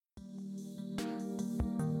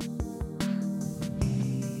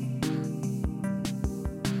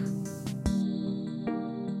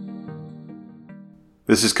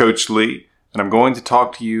This is Coach Lee, and I'm going to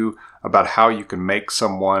talk to you about how you can make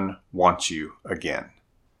someone want you again.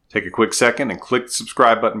 Take a quick second and click the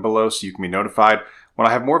subscribe button below so you can be notified when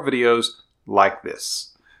I have more videos like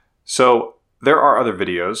this. So there are other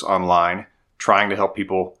videos online trying to help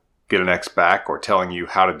people get an ex back or telling you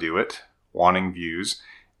how to do it, wanting views,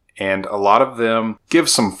 and a lot of them give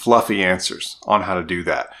some fluffy answers on how to do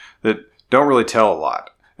that don't really tell a lot.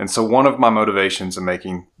 And so one of my motivations in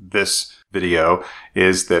making this video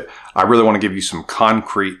is that I really want to give you some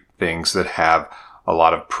concrete things that have a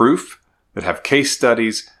lot of proof, that have case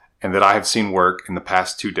studies, and that I have seen work in the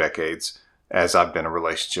past 2 decades as I've been a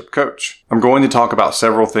relationship coach. I'm going to talk about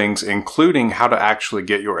several things, including how to actually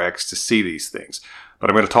get your ex to see these things. But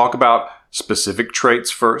I'm going to talk about specific traits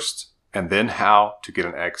first, and then how to get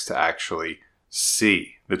an ex to actually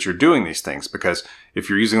see that you're doing these things. Because if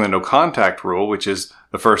you're using the no contact rule, which is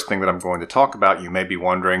the first thing that I'm going to talk about, you may be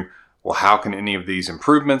wondering, well, how can any of these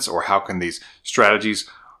improvements or how can these strategies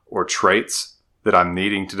or traits that I'm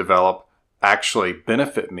needing to develop actually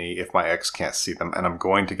benefit me if my ex can't see them? And I'm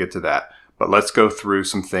going to get to that. But let's go through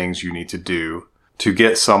some things you need to do to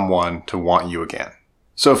get someone to want you again.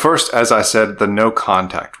 So first, as I said, the no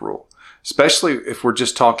contact rule, especially if we're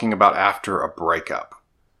just talking about after a breakup.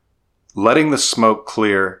 Letting the smoke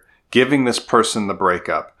clear, giving this person the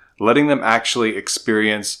breakup, letting them actually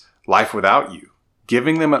experience life without you,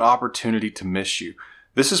 giving them an opportunity to miss you.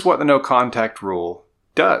 This is what the no contact rule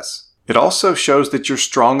does. It also shows that you're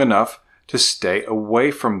strong enough to stay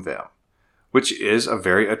away from them, which is a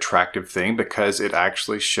very attractive thing because it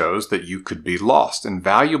actually shows that you could be lost. And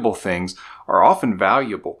valuable things are often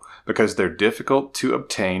valuable because they're difficult to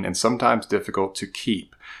obtain and sometimes difficult to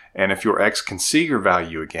keep. And if your ex can see your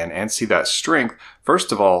value again and see that strength,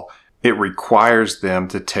 first of all, it requires them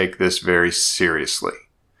to take this very seriously.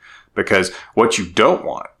 Because what you don't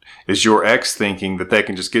want is your ex thinking that they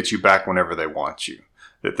can just get you back whenever they want you.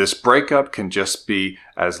 That this breakup can just be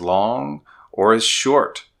as long or as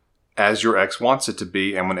short as your ex wants it to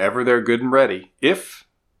be. And whenever they're good and ready, if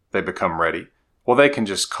they become ready, well, they can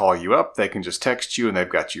just call you up, they can just text you, and they've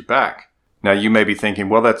got you back. Now, you may be thinking,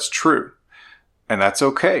 well, that's true. And that's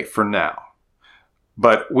okay for now.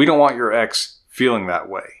 But we don't want your ex feeling that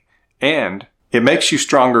way. And it makes you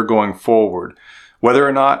stronger going forward, whether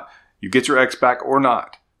or not you get your ex back or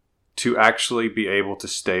not, to actually be able to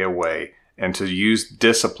stay away and to use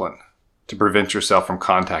discipline to prevent yourself from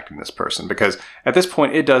contacting this person. Because at this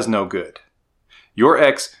point, it does no good. Your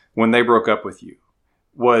ex, when they broke up with you,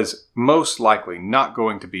 was most likely not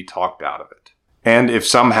going to be talked out of it. And if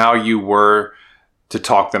somehow you were to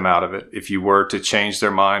talk them out of it, if you were to change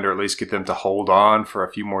their mind or at least get them to hold on for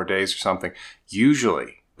a few more days or something,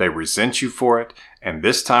 usually they resent you for it. And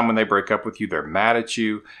this time when they break up with you, they're mad at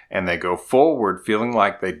you and they go forward feeling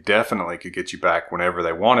like they definitely could get you back whenever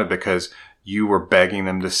they wanted because you were begging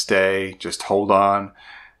them to stay, just hold on.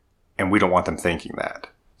 And we don't want them thinking that.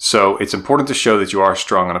 So it's important to show that you are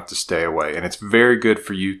strong enough to stay away. And it's very good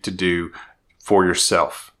for you to do for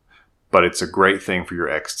yourself. But it's a great thing for your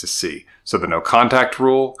ex to see. So the no contact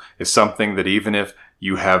rule is something that even if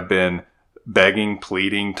you have been begging,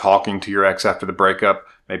 pleading, talking to your ex after the breakup,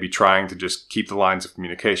 maybe trying to just keep the lines of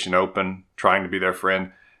communication open, trying to be their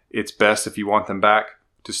friend, it's best if you want them back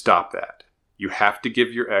to stop that. You have to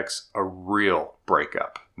give your ex a real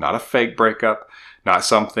breakup, not a fake breakup, not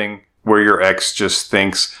something where your ex just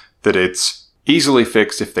thinks that it's easily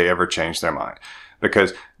fixed if they ever change their mind,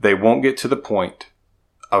 because they won't get to the point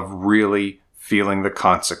of really feeling the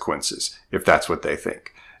consequences if that's what they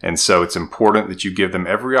think. And so it's important that you give them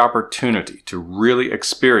every opportunity to really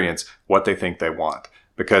experience what they think they want.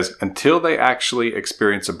 Because until they actually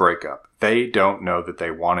experience a breakup, they don't know that they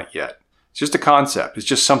want it yet. It's just a concept. It's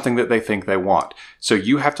just something that they think they want. So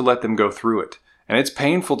you have to let them go through it. And it's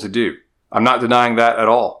painful to do. I'm not denying that at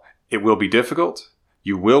all. It will be difficult.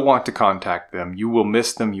 You will want to contact them. You will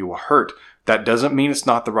miss them. You will hurt. That doesn't mean it's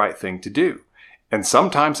not the right thing to do. And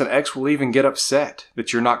sometimes an ex will even get upset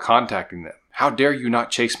that you're not contacting them. How dare you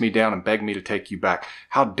not chase me down and beg me to take you back?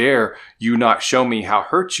 How dare you not show me how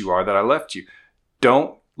hurt you are that I left you?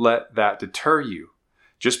 Don't let that deter you.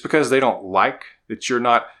 Just because they don't like that you're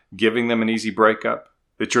not giving them an easy breakup,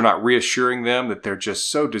 that you're not reassuring them that they're just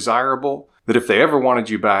so desirable, that if they ever wanted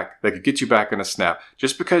you back, they could get you back in a snap.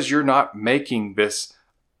 Just because you're not making this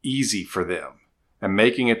easy for them and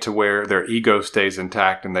making it to where their ego stays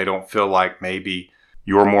intact and they don't feel like maybe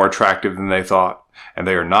you're more attractive than they thought and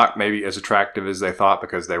they are not maybe as attractive as they thought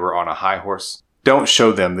because they were on a high horse. Don't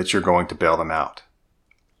show them that you're going to bail them out.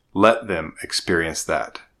 Let them experience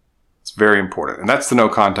that. It's very important. And that's the no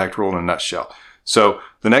contact rule in a nutshell. So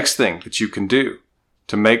the next thing that you can do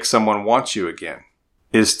to make someone want you again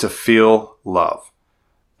is to feel love.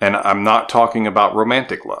 And I'm not talking about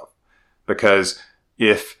romantic love, because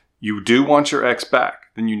if you do want your ex back,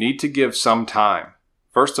 then you need to give some time,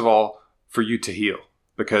 first of all, for you to heal.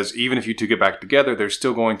 Because even if you two get back together, there's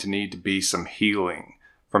still going to need to be some healing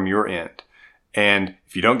from your end. And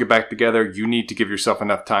if you don't get back together, you need to give yourself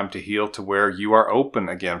enough time to heal to where you are open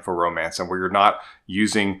again for romance and where you're not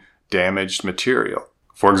using damaged material.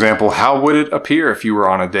 For example, how would it appear if you were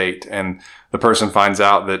on a date and the person finds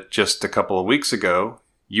out that just a couple of weeks ago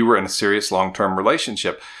you were in a serious long-term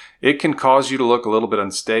relationship? It can cause you to look a little bit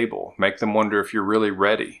unstable, make them wonder if you're really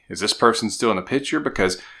ready. Is this person still in the picture?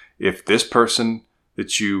 Because if this person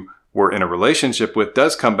that you were in a relationship with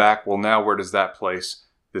does come back, well, now where does that place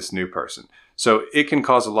this new person? So it can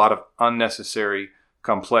cause a lot of unnecessary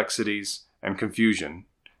complexities and confusion.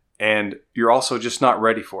 And you're also just not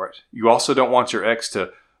ready for it. You also don't want your ex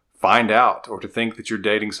to find out or to think that you're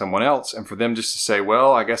dating someone else and for them just to say,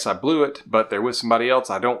 well, I guess I blew it, but they're with somebody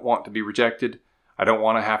else. I don't want to be rejected. I don't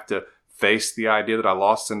want to have to face the idea that I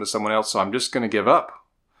lost them to someone else. So I'm just going to give up.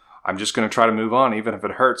 I'm just going to try to move on, even if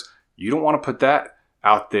it hurts. You don't want to put that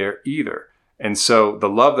out there either. And so the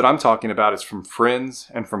love that I'm talking about is from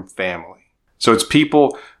friends and from family. So it's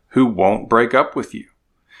people who won't break up with you.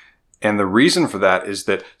 And the reason for that is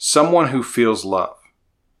that someone who feels love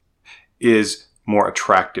is more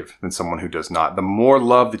attractive than someone who does not. The more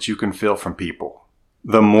love that you can feel from people,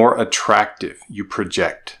 the more attractive you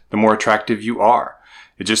project, the more attractive you are.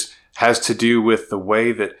 It just has to do with the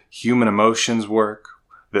way that human emotions work,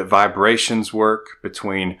 that vibrations work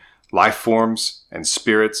between life forms and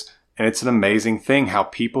spirits. And it's an amazing thing how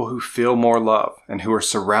people who feel more love and who are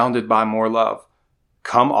surrounded by more love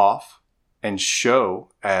come off and show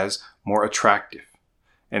as more attractive.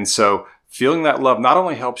 And so feeling that love not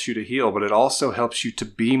only helps you to heal, but it also helps you to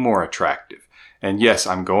be more attractive. And yes,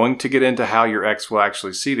 I'm going to get into how your ex will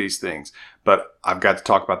actually see these things, but I've got to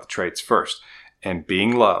talk about the traits first. And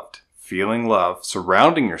being loved, feeling love,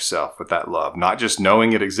 surrounding yourself with that love, not just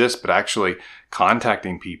knowing it exists, but actually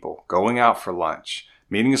contacting people, going out for lunch,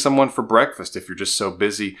 meeting someone for breakfast. If you're just so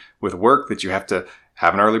busy with work that you have to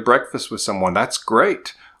have an early breakfast with someone, that's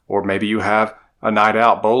great. Or maybe you have a night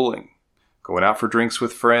out bowling, going out for drinks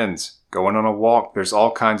with friends, going on a walk. There's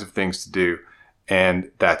all kinds of things to do.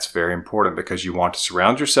 And that's very important because you want to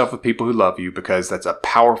surround yourself with people who love you, because that's a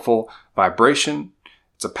powerful vibration.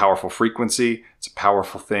 It's a powerful frequency. It's a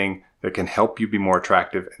powerful thing that can help you be more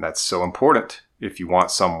attractive. And that's so important if you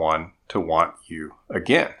want someone to want you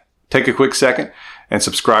again. Take a quick second and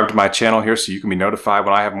subscribe to my channel here so you can be notified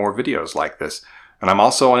when I have more videos like this. And I'm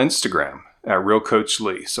also on Instagram at Real Coach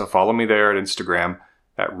Lee. So follow me there at Instagram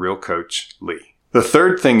at Real Coach Lee. The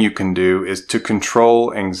third thing you can do is to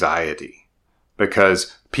control anxiety,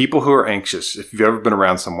 because people who are anxious, if you've ever been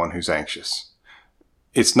around someone who's anxious,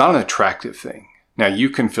 it's not an attractive thing. Now, you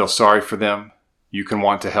can feel sorry for them, you can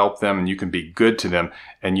want to help them, and you can be good to them,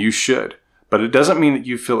 and you should. But it doesn't mean that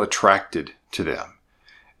you feel attracted to them.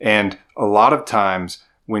 And a lot of times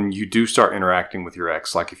when you do start interacting with your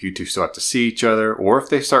ex, like if you two still have to see each other, or if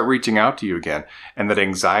they start reaching out to you again, and that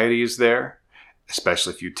anxiety is there,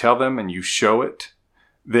 especially if you tell them and you show it,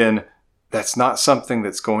 then that's not something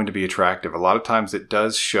that's going to be attractive. A lot of times it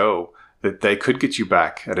does show that they could get you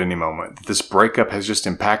back at any moment. This breakup has just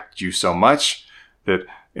impacted you so much that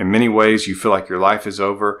in many ways you feel like your life is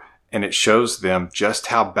over, and it shows them just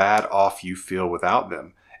how bad off you feel without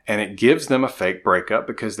them. And it gives them a fake breakup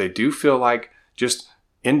because they do feel like just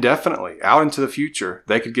indefinitely out into the future,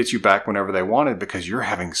 they could get you back whenever they wanted because you're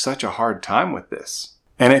having such a hard time with this.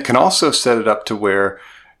 And it can also set it up to where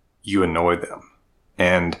you annoy them.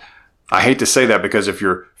 And I hate to say that because if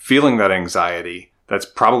you're feeling that anxiety, that's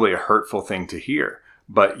probably a hurtful thing to hear.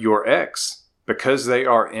 But your ex, because they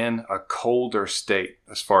are in a colder state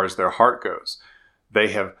as far as their heart goes, they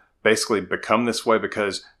have basically become this way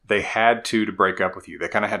because they had to break up with you. They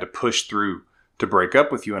kind of had to push through to break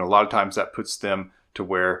up with you. And a lot of times that puts them to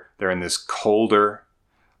where they're in this colder,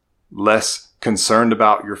 less concerned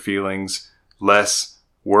about your feelings, less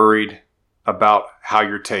worried about how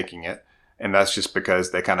you're taking it. And that's just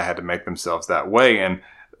because they kind of had to make themselves that way. And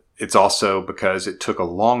it's also because it took a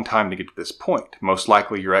long time to get to this point. Most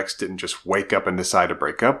likely your ex didn't just wake up and decide to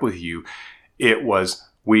break up with you. It was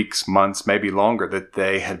weeks, months, maybe longer that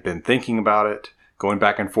they had been thinking about it, going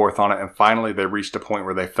back and forth on it. And finally they reached a point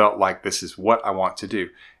where they felt like this is what I want to do.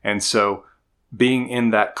 And so being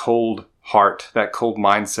in that cold heart, that cold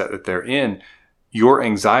mindset that they're in, your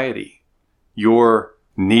anxiety, your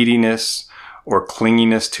neediness or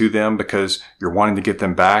clinginess to them because you're wanting to get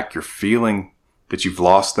them back, you're feeling that you've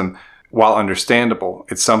lost them, while understandable,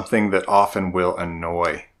 it's something that often will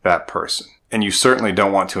annoy that person. And you certainly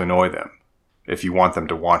don't want to annoy them if you want them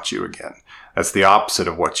to want you again. That's the opposite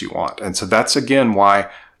of what you want. And so that's, again,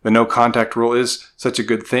 why the no contact rule is such a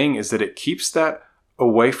good thing, is that it keeps that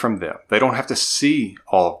away from them. They don't have to see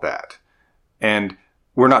all of that. And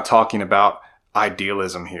we're not talking about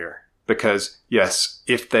idealism here, because yes,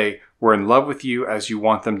 if they were in love with you as you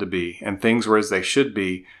want them to be and things were as they should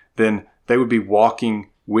be, then they would be walking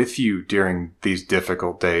with you during these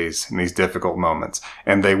difficult days and these difficult moments,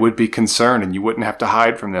 and they would be concerned and you wouldn't have to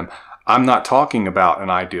hide from them. I'm not talking about an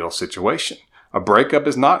ideal situation. A breakup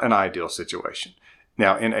is not an ideal situation.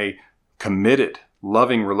 Now, in a committed,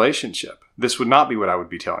 loving relationship, this would not be what I would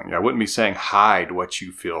be telling you. I wouldn't be saying hide what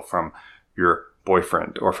you feel from your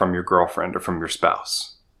boyfriend or from your girlfriend or from your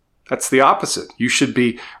spouse. That's the opposite. You should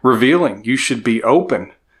be revealing. You should be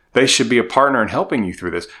open. They should be a partner in helping you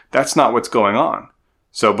through this. That's not what's going on.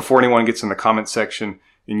 So before anyone gets in the comment section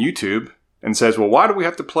in YouTube and says, well, why do we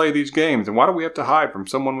have to play these games? And why do we have to hide from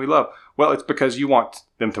someone we love? Well, it's because you want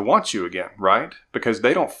them to want you again, right? Because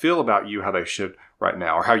they don't feel about you how they should right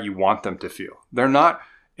now, or how you want them to feel. They're not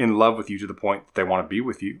in love with you to the point that they want to be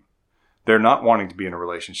with you. They're not wanting to be in a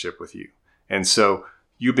relationship with you. And so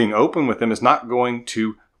you being open with them is not going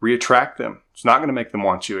to reattract them. It's not going to make them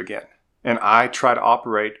want you again. And I try to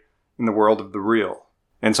operate in the world of the real.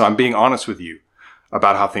 And so I'm being honest with you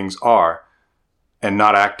about how things are and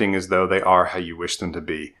not acting as though they are how you wish them to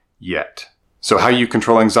be yet. So how you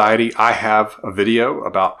control anxiety, I have a video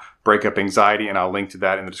about breakup anxiety, and I'll link to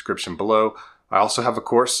that in the description below. I also have a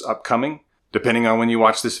course upcoming. Depending on when you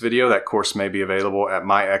watch this video, that course may be available at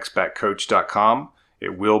myexpatcoach.com.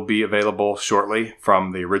 It will be available shortly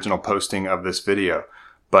from the original posting of this video.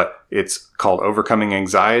 But it's called Overcoming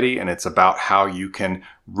Anxiety, and it's about how you can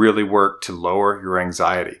really work to lower your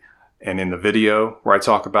anxiety. And in the video where I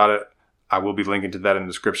talk about it, I will be linking to that in the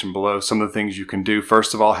description below. Some of the things you can do,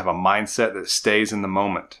 first of all, have a mindset that stays in the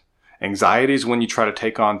moment. Anxiety is when you try to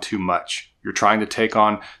take on too much. You're trying to take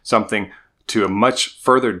on something to a much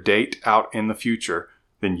further date out in the future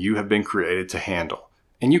than you have been created to handle.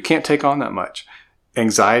 And you can't take on that much.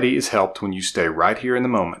 Anxiety is helped when you stay right here in the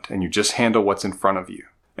moment and you just handle what's in front of you.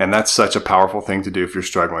 And that's such a powerful thing to do if you're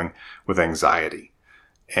struggling with anxiety.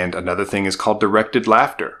 And another thing is called directed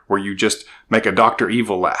laughter, where you just make a Dr.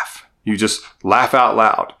 Evil laugh. You just laugh out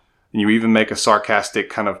loud. And you even make a sarcastic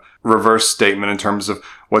kind of reverse statement in terms of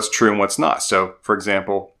what's true and what's not. So, for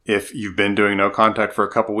example, if you've been doing no contact for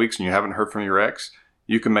a couple weeks and you haven't heard from your ex,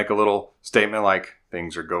 you can make a little statement like,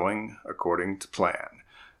 things are going according to plan.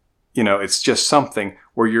 You know, it's just something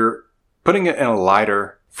where you're putting it in a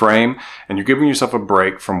lighter frame and you're giving yourself a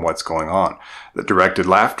break from what's going on. The directed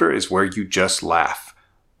laughter is where you just laugh.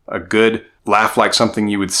 A good laugh like something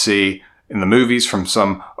you would see in the movies from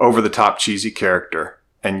some over-the-top cheesy character.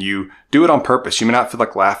 And you do it on purpose. You may not feel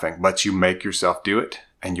like laughing, but you make yourself do it,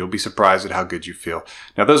 and you'll be surprised at how good you feel.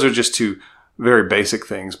 Now, those are just two very basic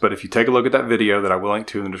things, but if you take a look at that video that I will link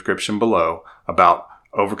to in the description below about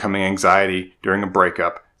overcoming anxiety during a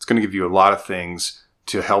breakup, it's going to give you a lot of things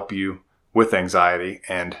to help you with anxiety,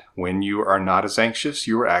 and when you are not as anxious,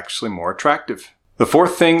 you are actually more attractive. The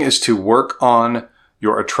fourth thing is to work on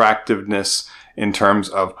your attractiveness in terms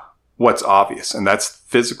of what's obvious, and that's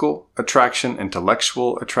physical attraction,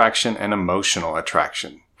 intellectual attraction, and emotional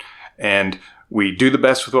attraction. And we do the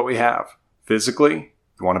best with what we have. Physically,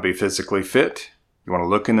 you want to be physically fit. You want to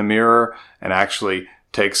look in the mirror and actually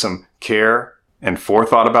take some care and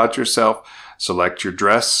forethought about yourself. Select your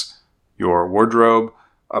dress, your wardrobe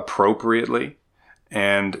appropriately.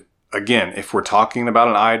 And again, if we're talking about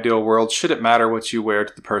an ideal world, should it matter what you wear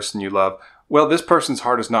to the person you love? Well, this person's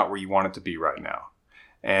heart is not where you want it to be right now.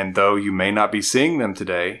 And though you may not be seeing them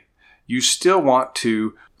today, you still want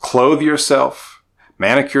to clothe yourself,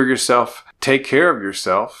 manicure yourself, take care of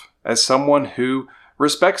yourself as someone who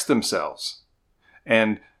respects themselves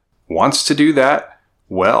and wants to do that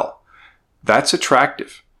well. That's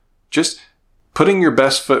attractive. Just putting your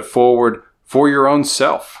best foot forward for your own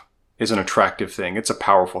self is an attractive thing. It's a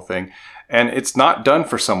powerful thing. And it's not done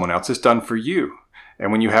for someone else. It's done for you.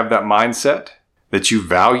 And when you have that mindset that you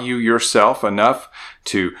value yourself enough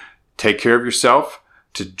to take care of yourself,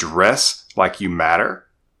 to dress like you matter,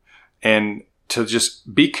 and to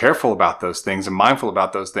just be careful about those things and mindful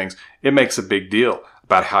about those things, it makes a big deal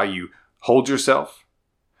about how you hold yourself,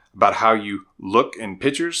 about how you look in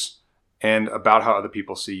pictures, and about how other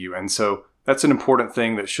people see you. And so that's an important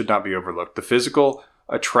thing that should not be overlooked. The physical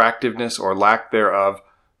attractiveness or lack thereof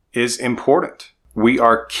is important. We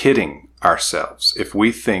are kidding ourselves if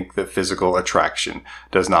we think that physical attraction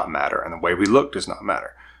does not matter and the way we look does not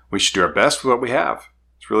matter. We should do our best with what we have.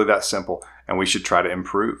 It's really that simple, and we should try to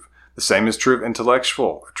improve. The same is true of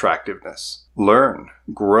intellectual attractiveness. Learn,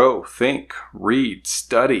 grow, think, read,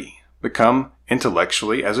 study, become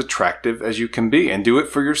intellectually as attractive as you can be, and do it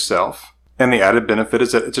for yourself. And the added benefit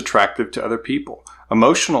is that it's attractive to other people.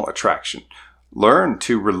 Emotional attraction. Learn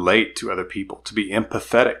to relate to other people, to be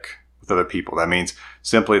empathetic with other people. That means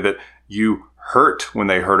simply that you hurt when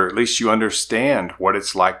they hurt, or at least you understand what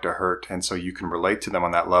it's like to hurt, and so you can relate to them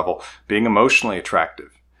on that level. Being emotionally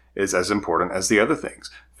attractive is as important as the other things: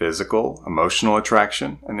 physical, emotional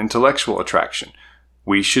attraction, and intellectual attraction.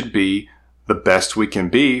 We should be the best we can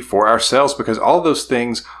be for ourselves, because all those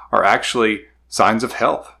things are actually signs of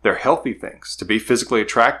health. They're healthy things. To be physically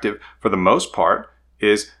attractive, for the most part,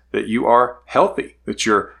 is that you are healthy, that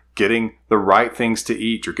you're getting the right things to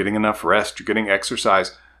eat, you're getting enough rest, you're getting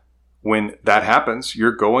exercise. When that happens,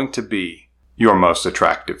 you're going to be your most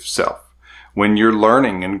attractive self. When you're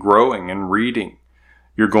learning and growing and reading,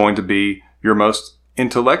 you're going to be your most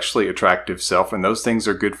intellectually attractive self, and those things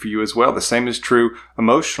are good for you as well. The same is true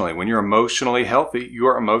emotionally. When you're emotionally healthy, you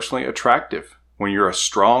are emotionally attractive. When you're a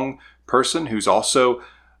strong person who's also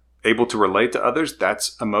able to relate to others,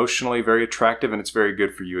 that's emotionally very attractive, and it's very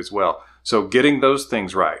good for you as well. So getting those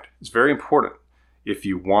things right is very important if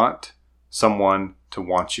you want someone to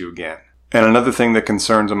want you again. And another thing that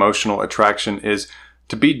concerns emotional attraction is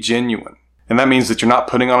to be genuine. And that means that you're not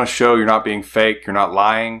putting on a show, you're not being fake, you're not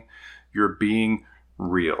lying, you're being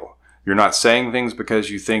real. You're not saying things because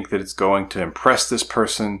you think that it's going to impress this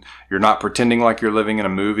person. You're not pretending like you're living in a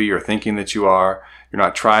movie or thinking that you are. You're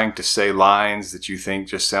not trying to say lines that you think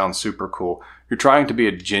just sound super cool. You're trying to be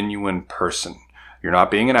a genuine person. You're not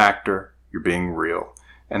being an actor, you're being real.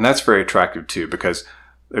 And that's very attractive too, because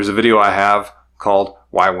there's a video I have called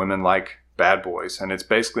Why Women Like Bad Boys. And it's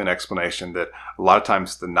basically an explanation that a lot of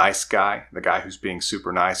times the nice guy, the guy who's being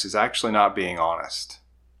super nice, is actually not being honest.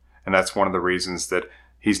 And that's one of the reasons that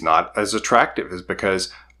he's not as attractive, is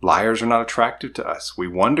because liars are not attractive to us. We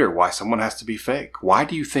wonder why someone has to be fake. Why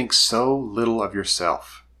do you think so little of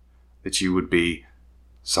yourself that you would be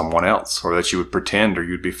someone else, or that you would pretend, or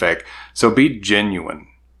you'd be fake? So be genuine.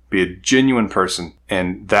 Be a genuine person.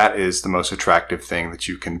 And that is the most attractive thing that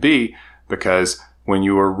you can be, because when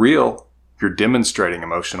you are real, you're demonstrating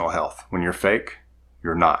emotional health. When you're fake,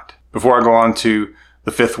 you're not. Before I go on to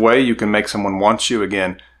the fifth way you can make someone want you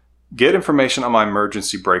again, get information on my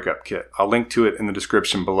emergency breakup kit. I'll link to it in the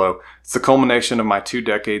description below. It's the culmination of my 2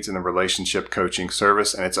 decades in the relationship coaching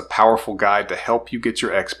service, and it's a powerful guide to help you get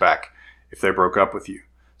your ex back if they broke up with you.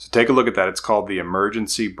 So take a look at that. It's called the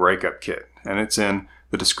Emergency Breakup Kit, and it's in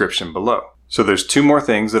the description below. So there's 2 more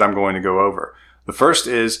things that I'm going to go over. The first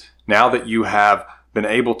is, now that you have been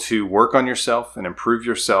able to work on yourself and improve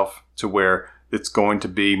yourself to where it's going to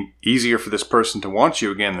be easier for this person to want you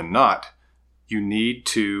again than not, you need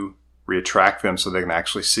to reattract them so they can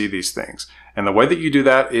actually see these things. And the way that you do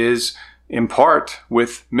that is in part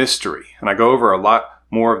with mystery. And I go over a lot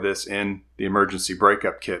more of this in the Emergency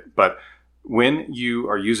Breakup Kit. But when you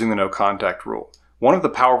are using the no contact rule, one of the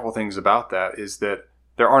powerful things about that is that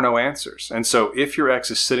there are no answers. And so if your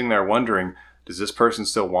ex is sitting there wondering, does this person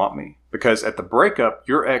still want me? Because at the breakup,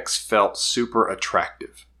 your ex felt super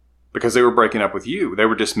attractive because they were breaking up with you. They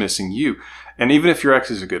were dismissing you. And even if your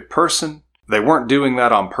ex is a good person, they weren't doing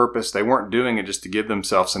that on purpose. They weren't doing it just to give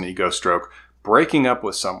themselves an ego stroke. Breaking up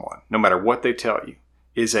with someone, no matter what they tell you,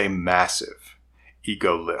 is a massive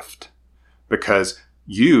ego lift, because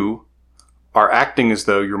you are acting as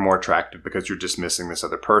though you're more attractive because you're dismissing this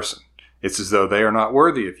other person. It's as though they are not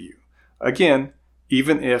worthy of you. Again,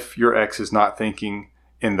 even if your ex is not thinking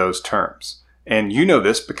in those terms. And you know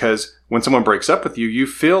this because when someone breaks up with you, you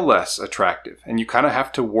feel less attractive, and you kind of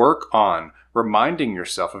have to work on reminding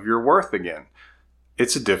yourself of your worth again.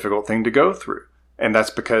 It's a difficult thing to go through. And that's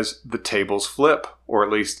because the tables flip, or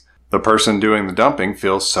at least the person doing the dumping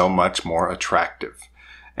feels so much more attractive.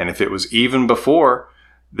 And if it was even before,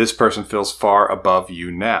 this person feels far above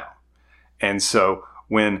you now. And so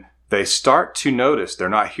when they start to notice they're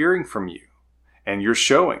not hearing from you, and you're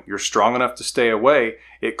showing you're strong enough to stay away,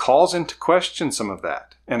 it calls into question some of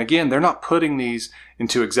that. And again, they're not putting these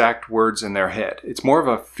into exact words in their head. It's more of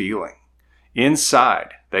a feeling.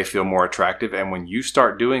 Inside, they feel more attractive, and when you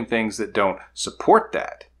start doing things that don't support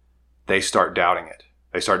that, they start doubting it.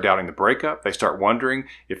 They start doubting the breakup. They start wondering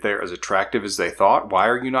if they're as attractive as they thought. Why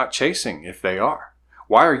are you not chasing if they are?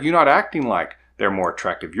 Why are you not acting like they're more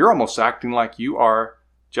attractive? You're almost acting like you are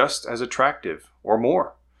just as attractive or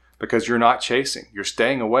more, because you're not chasing. You're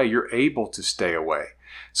staying away. You're able to stay away.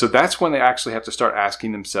 So that's when they actually have to start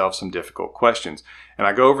asking themselves some difficult questions. And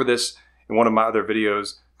I go over this in one of my other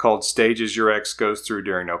videos called Stages Your Ex Goes Through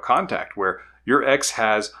During No Contact, where your ex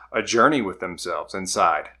has a journey with themselves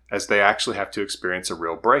inside as they actually have to experience a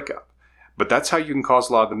real breakup. But that's how you can cause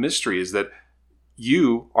a lot of the mystery, is that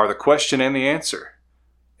you are the question and the answer.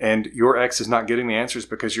 And your ex is not getting the answers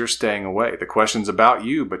because you're staying away. The question's about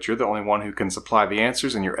you, but you're the only one who can supply the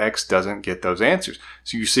answers, and your ex doesn't get those answers.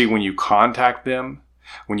 So you see, when you contact them,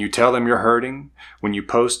 when you tell them you're hurting, when you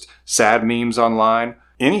post sad memes online,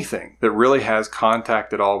 anything that really has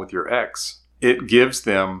contact at all with your ex, it gives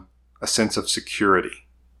them a sense of security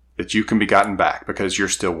that you can be gotten back because you're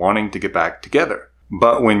still wanting to get back together.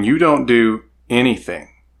 But when you don't do anything,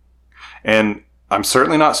 and I'm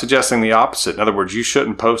certainly not suggesting the opposite. In other words, you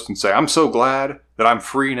shouldn't post and say, I'm so glad that I'm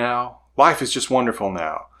free now. Life is just wonderful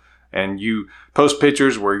now. And you post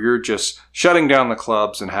pictures where you're just shutting down the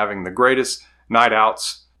clubs and having the greatest night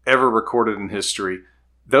outs ever recorded in history.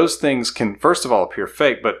 Those things can, first of all, appear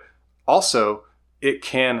fake, but also it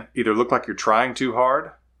can either look like you're trying too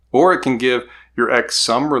hard, or it can give your ex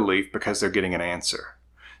some relief because they're getting an answer.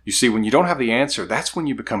 You see, when you don't have the answer, that's when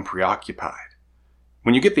you become preoccupied.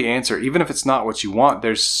 When you get the answer, even if it's not what you want,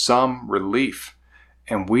 there's some relief.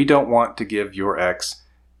 And we don't want to give your ex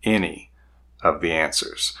any of the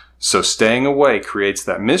answers. So staying away creates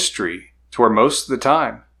that mystery to where most of the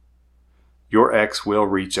time, your ex will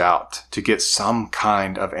reach out to get some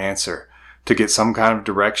kind of answer, to get some kind of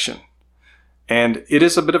direction. And it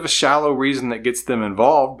is a bit of a shallow reason that gets them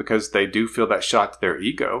involved, because they do feel that shot to their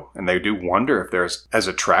ego, and they do wonder if they're as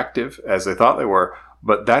attractive as they thought they were.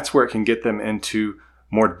 But that's where it can get them into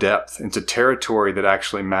more depth, into territory that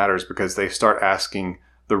actually matters, because they start asking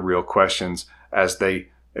the real questions as they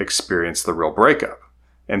experience the real breakup.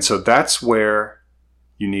 And so that's where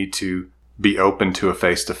you need to be open to a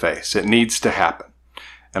face-to-face. It needs to happen.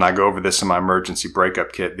 And I go over this in my emergency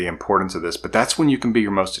breakup kit, the importance of this, but that's when you can be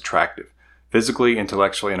your most attractive, physically,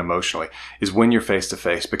 intellectually, and emotionally, is when you're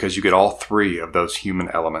face-to-face, because you get all three of those human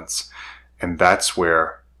elements. And that's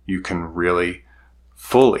where you can really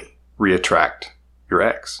fully reattract your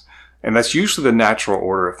ex. And that's usually the natural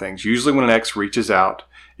order of things. Usually when an ex reaches out,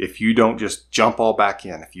 if you don't just jump all back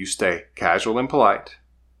in, if you stay casual and polite,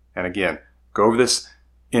 and again, go over this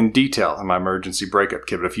in detail in my emergency breakup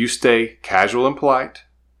kit, but if you stay casual and polite,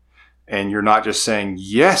 and you're not just saying,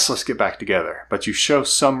 yes, let's get back together, but you show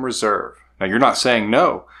some reserve. Now, you're not saying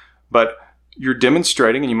no, but you're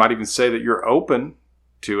demonstrating, and you might even say that you're open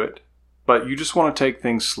to it, but you just want to take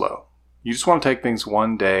things slow. You just want to take things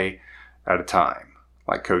one day at a time.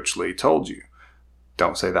 Like Coach Lee told you.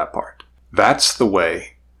 Don't say that part. That's the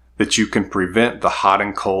way that you can prevent the hot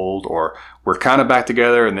and cold, or we're kind of back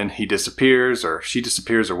together and then he disappears or she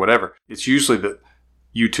disappears or whatever. It's usually that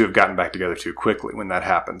you two have gotten back together too quickly when that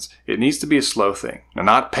happens. It needs to be a slow thing. Now,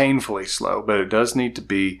 not painfully slow, but it does need to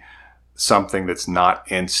be something that's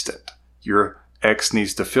not instant. Your ex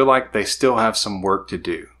needs to feel like they still have some work to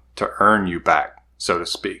do to earn you back, so to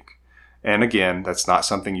speak. And again, that's not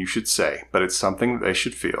something you should say, but it's something that they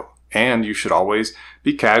should feel. And you should always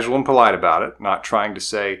be casual and polite about it, not trying to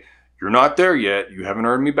say, you're not there yet, you haven't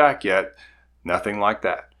earned me back yet, nothing like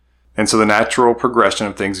that. And so the natural progression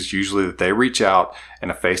of things is usually that they reach out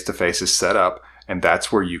and a face-to-face is set up, and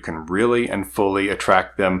that's where you can really and fully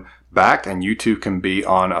attract them back, and you two can be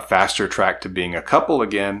on a faster track to being a couple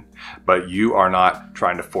again, but you are not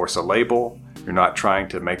trying to force a label. You're not trying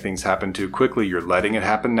to make things happen too quickly. You're letting it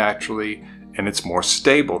happen naturally, and it's more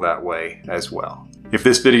stable that way as well. If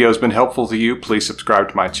this video has been helpful to you, please subscribe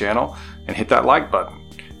to my channel and hit that like button.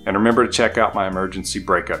 And remember to check out my emergency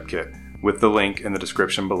breakup kit with the link in the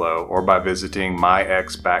description below, or by visiting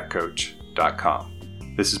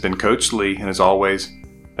myexbackcoach.com. This has been Coach Lee, and as always,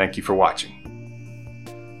 thank you for watching.